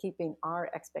keeping our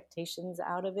expectations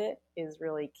out of it is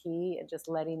really key, and just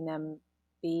letting them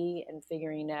be and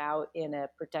figuring it out in a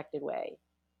protected way.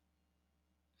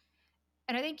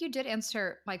 And I think you did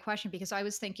answer my question because I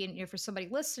was thinking, for somebody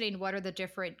listening, what are the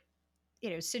different,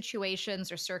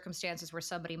 situations or circumstances where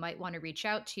somebody might want to reach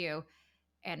out to you?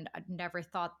 And I never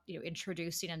thought,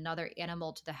 introducing another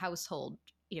animal to the household,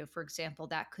 for example,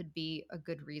 that could be a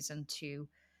good reason to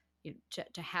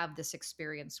have this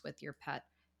experience with your pet.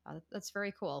 That's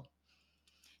very cool.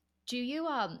 Do you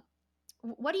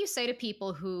what do you say to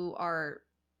people who are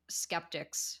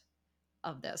skeptics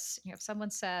of this? If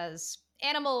someone says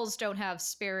animals don't have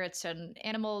spirits and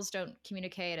animals don't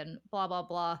communicate and blah blah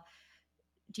blah,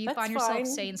 do you That's find yourself fine.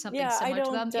 saying something Yeah, I similar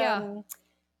to them? don't. Yeah,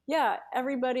 Yeah,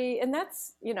 everybody, and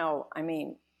that's, I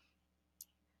mean,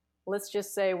 let's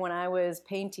just say when I was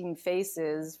painting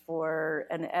faces for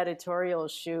an editorial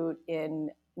shoot in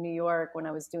New York when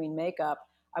I was doing makeup,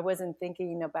 I wasn't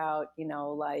thinking about,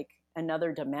 like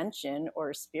another dimension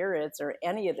or spirits or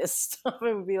any of this stuff.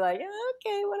 It would be like,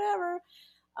 okay, whatever.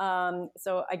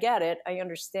 So I get it. I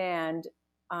understand.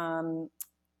 Um,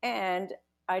 and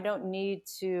I don't need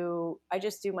to, I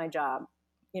just do my job.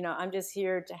 I'm just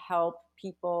here to help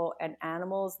people and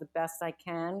animals the best I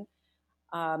can,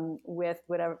 with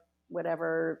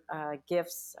whatever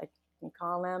gifts I can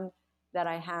call them that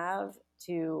I have,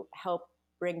 to help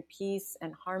bring peace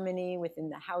and harmony within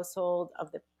the household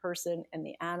of the person and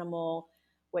the animal,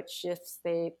 what shifts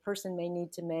the person may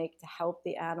need to make to help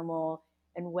the animal.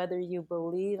 And whether you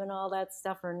believe in all that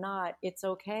stuff or not, it's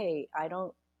okay.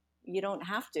 You don't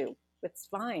have to. It's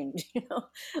fine.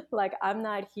 Like, I'm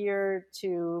not here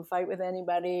to fight with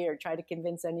anybody or try to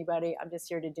convince anybody. I'm just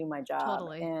here to do my job.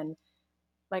 totally. And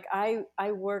like, I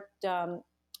worked,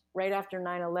 right after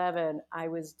 9/11. I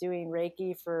was doing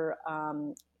Reiki for,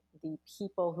 the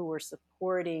people who were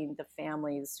supporting the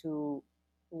families who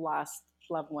lost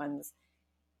loved ones.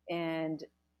 And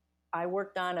I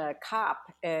worked on a cop,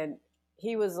 and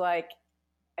he was like,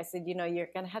 I said, you're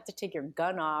going to have to take your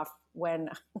gun off when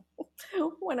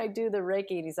when I do the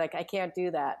Reiki. And he's like, I can't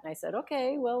do that. And I said,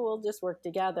 okay, well, we'll just work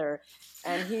together.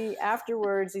 And he,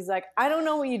 afterwards, he's like, I don't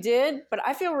know what you did, but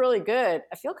I feel really good.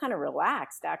 I feel kind of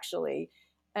relaxed, actually.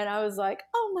 And I was like,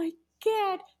 oh my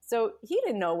God. So he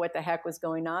didn't know what the heck was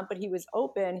going on, but he was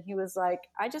open. He was like,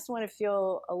 I just want to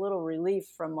feel a little relief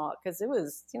from all, because it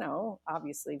was,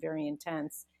 obviously very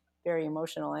intense, very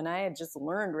emotional. And I had just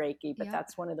learned Reiki, but Yeah,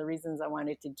 that's one of the reasons I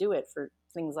wanted to do it, for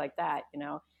things like that.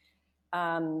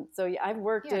 So yeah, I've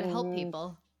worked yeah, to help in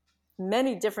people.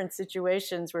 many different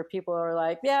situations where people are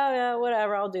like, yeah, yeah,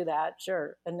 whatever, I'll do that,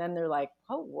 sure. And then they're like,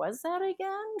 what was that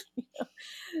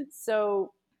again?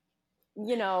 So,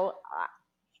 you know,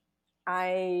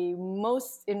 I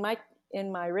most in my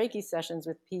Reiki sessions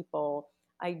with people,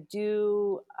 I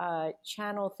do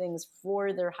channel things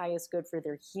for their highest good, for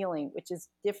their healing, which is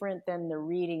different than the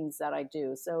readings that I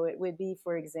do. So it would be,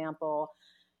 for example,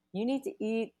 you need to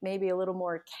eat maybe a little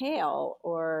more kale,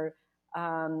 or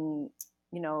um,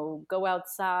 go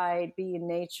outside, be in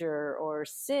nature, or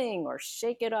sing, or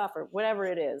shake it off, or whatever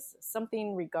it is,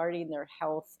 something regarding their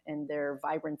health and their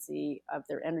vibrancy of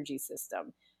their energy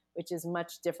system, which is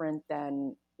much different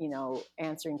than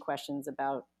answering questions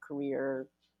about career,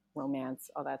 romance,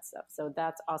 all that stuff. So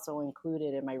that's also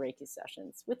included in my Reiki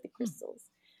sessions with the Hmm. crystals.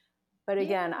 But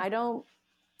again, Yeah,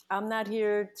 I'm not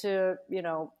here to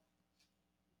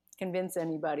convince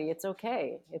anybody. It's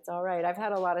okay. It's all right. I've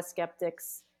had a lot of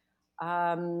skeptics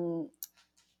um,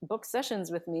 book sessions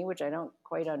with me, which I don't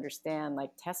quite understand, like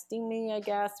testing me, I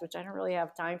guess, which I don't really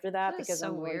have time for that that is because so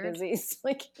I'm really weird. busy. It's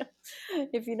like,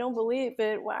 if you don't believe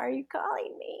it, why are you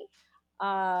calling me?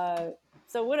 Uh,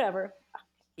 so whatever.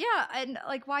 Yeah, and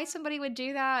like why somebody would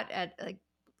do that, and like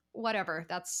whatever.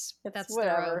 That's It's that's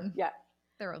whatever. Yeah.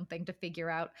 their own thing to figure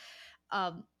out.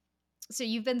 Um, so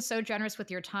you've been so generous with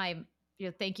your time.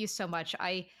 Thank you so much.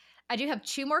 I do have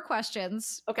two more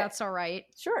questions, if Okay. that's all right.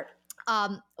 Sure.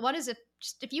 One is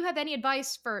if you have any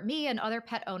advice for me and other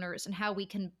pet owners and how we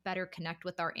can better connect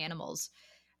with our animals.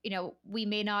 We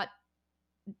may not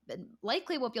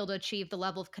likely won't be able to achieve the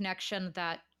level of connection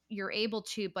that you're able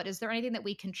to, but is there anything that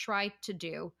we can try to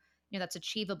do, that's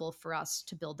achievable for us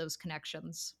to build those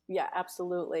connections? Yeah,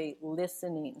 absolutely.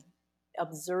 Listening,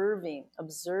 observe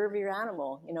your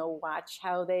animal, watch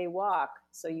how they walk.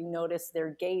 So you notice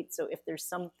their gait. So if there's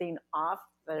something off,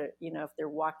 if they're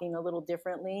walking a little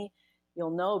differently,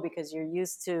 you'll know, because you're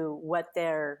used to what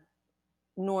their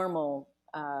normal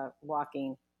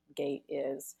walking gait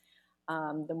is.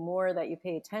 The more that you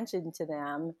pay attention to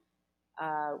them,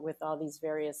 with all these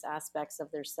various aspects of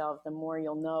their self, the more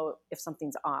you'll know if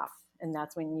something's off. And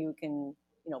that's when you can,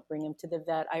 bring them to the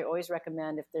vet. I always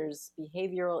recommend if there's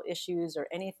behavioral issues or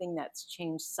anything that's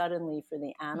changed suddenly for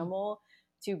the Mm. animal,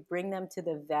 to bring them to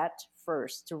the vet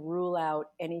first to rule out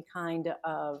any kind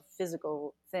of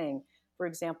physical thing. For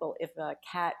example, if a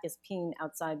cat is peeing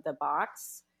outside the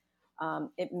box,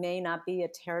 it may not be a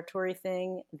territory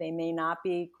thing. They may not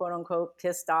be, quote unquote,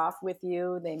 pissed off with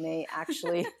you. They may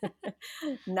actually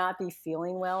not be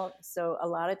feeling well. So, a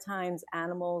lot of times,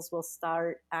 animals will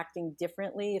start acting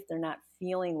differently if they're not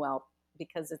feeling well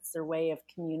because it's their way of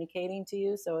communicating to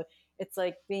you. So, it's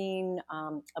like being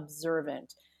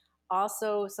observant.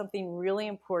 Also, something really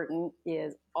important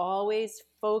is always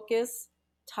focus,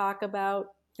 talk about,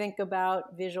 think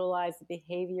about, visualize the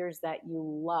behaviors that you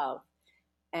love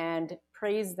and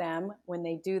praise them when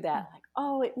they do that. Mm. Like,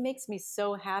 oh, it makes me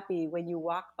so happy when you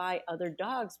walk by other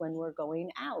dogs when we're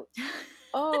going out.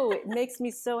 Oh, it makes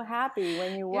me so happy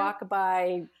when you Yeah. walk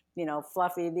by,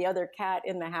 Fluffy, the other cat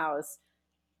in the house.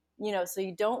 So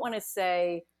you don't want to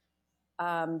say,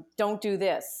 don't do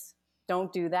this,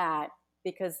 don't do that,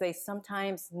 because they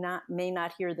sometimes may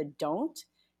not hear the don't.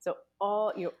 So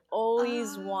you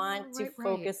always want Oh, to right, right.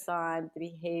 focus on the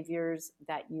behaviors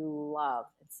that you love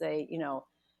and say,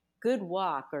 good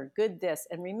walk or good this.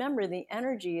 And remember, the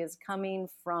energy is coming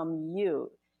from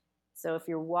you. So if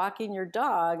you're walking your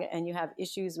dog and you have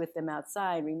issues with them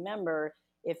outside, remember,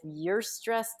 if you're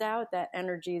stressed out, that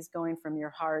energy is going from your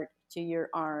heart to your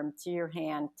arm, to your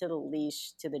hand, to the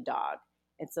leash, to the dog.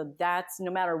 And so that's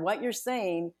no matter what you're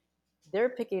saying, they're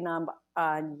picking on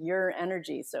your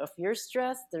energy. So if you're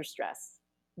stressed, they're stressed.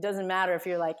 It doesn't matter if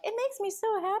you're like, it makes me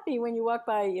so happy when you walk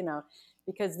by,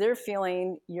 because they're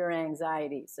feeling your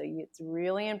anxiety. So it's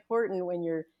really important when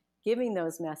you're giving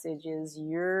those messages,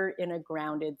 you're in a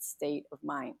grounded state of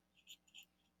mind.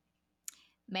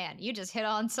 Man, you just hit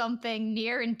on something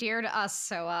near and dear to us.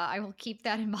 So I will keep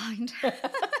that in mind on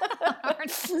our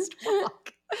next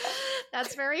walk.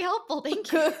 That's very helpful.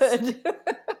 Thank you. Good.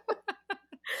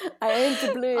 I aim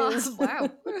to please. Wow.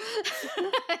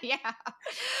 Yeah.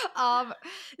 Um,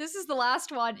 this is the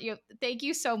last one. Thank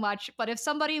you so much. But if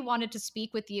somebody wanted to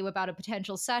speak with you about a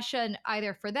potential session,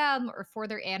 either for them or for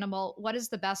their animal, what is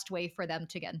the best way for them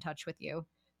to get in touch with you?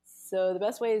 So the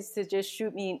best way is to just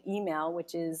shoot me an email,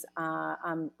 which is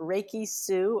Reiki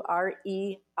Sue,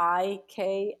 ReikiSue,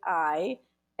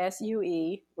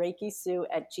 Reiki Sue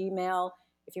at Gmail.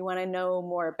 If you want to know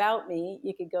more about me,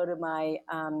 you could go to my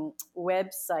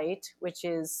website, which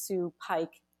is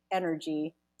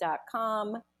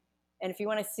SuePikeEnergy.com. And if you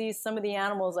want to see some of the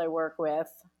animals I work with,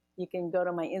 you can go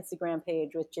to my Instagram page,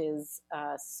 which is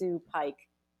Sue Pike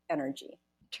Energy.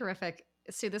 Terrific.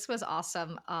 Sue, this was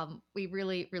awesome. We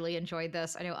really, really enjoyed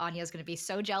this. I know Anya is going to be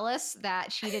so jealous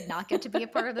that she did not get to be a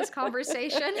part of this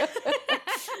conversation.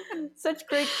 Such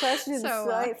great questions.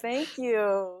 So, Thank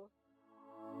you.